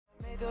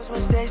Those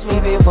mistakes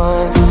maybe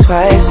once or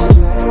twice,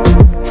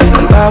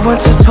 and by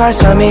once or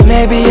twice I mean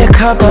maybe a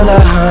couple of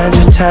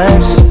 100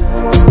 times.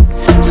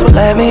 So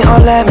let me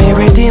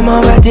redeem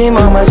on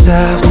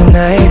myself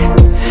tonight,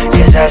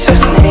 'cause I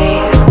just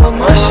need one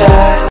more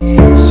shot.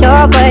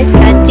 Your words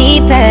cut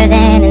deeper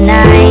than a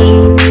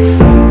knife.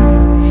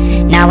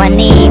 Now I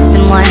need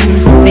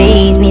someone to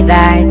breathe me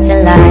back to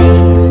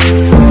life.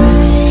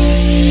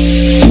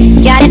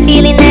 Got a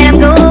feeling that I'm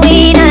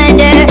going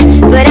under,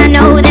 but I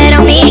know that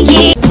I'll make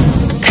it.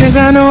 'Cause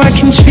I know I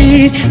can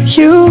treat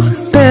you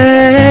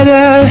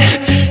better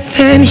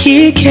than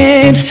he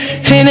can,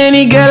 and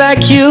any girl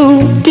like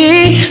you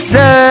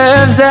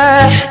deserves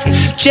a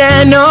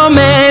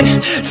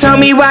gentleman. Tell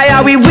me, why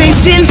are we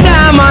wasting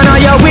time on all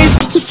your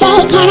wisdom? You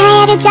say, can I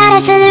have a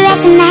daughter for the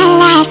rest of my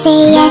life? Say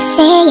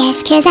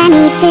yes, 'cause I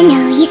need to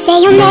know. You say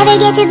you'll never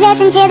get your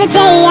blessing till the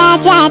day I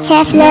die.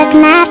 Tough luck,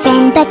 my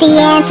friend, but the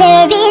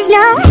answer is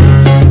no.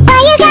 Why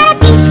you gotta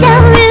be so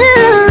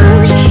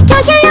rude?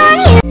 Don't you know I'm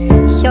you?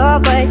 Your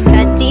words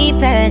cut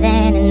deeper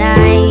than a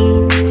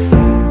knife.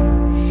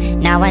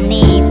 Now I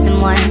need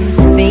someone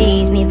to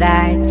breathe me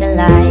back to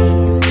life.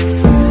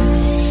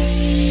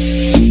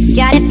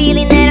 Got a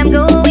feeling that I'm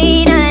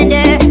going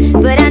under,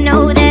 but I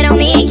know that I'll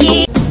make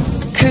it.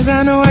 'Cause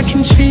I know I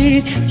can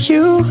treat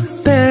you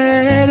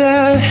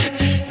better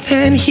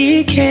than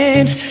he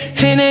can,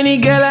 and any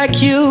girl like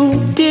you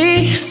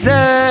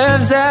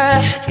deserves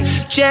a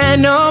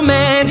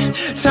gentleman.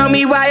 Tell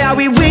me, why are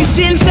we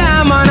wasting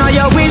time on all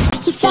your wisdom?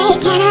 You say,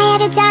 can I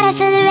have a daughter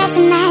for the rest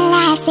of my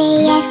life? Say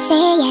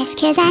yes,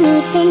 'cause I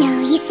need to know.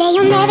 You say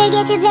you'll never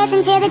get your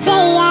blessing till the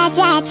day I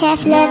die.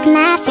 Tough luck,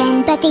 my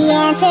friend, but the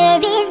answer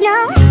is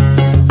no.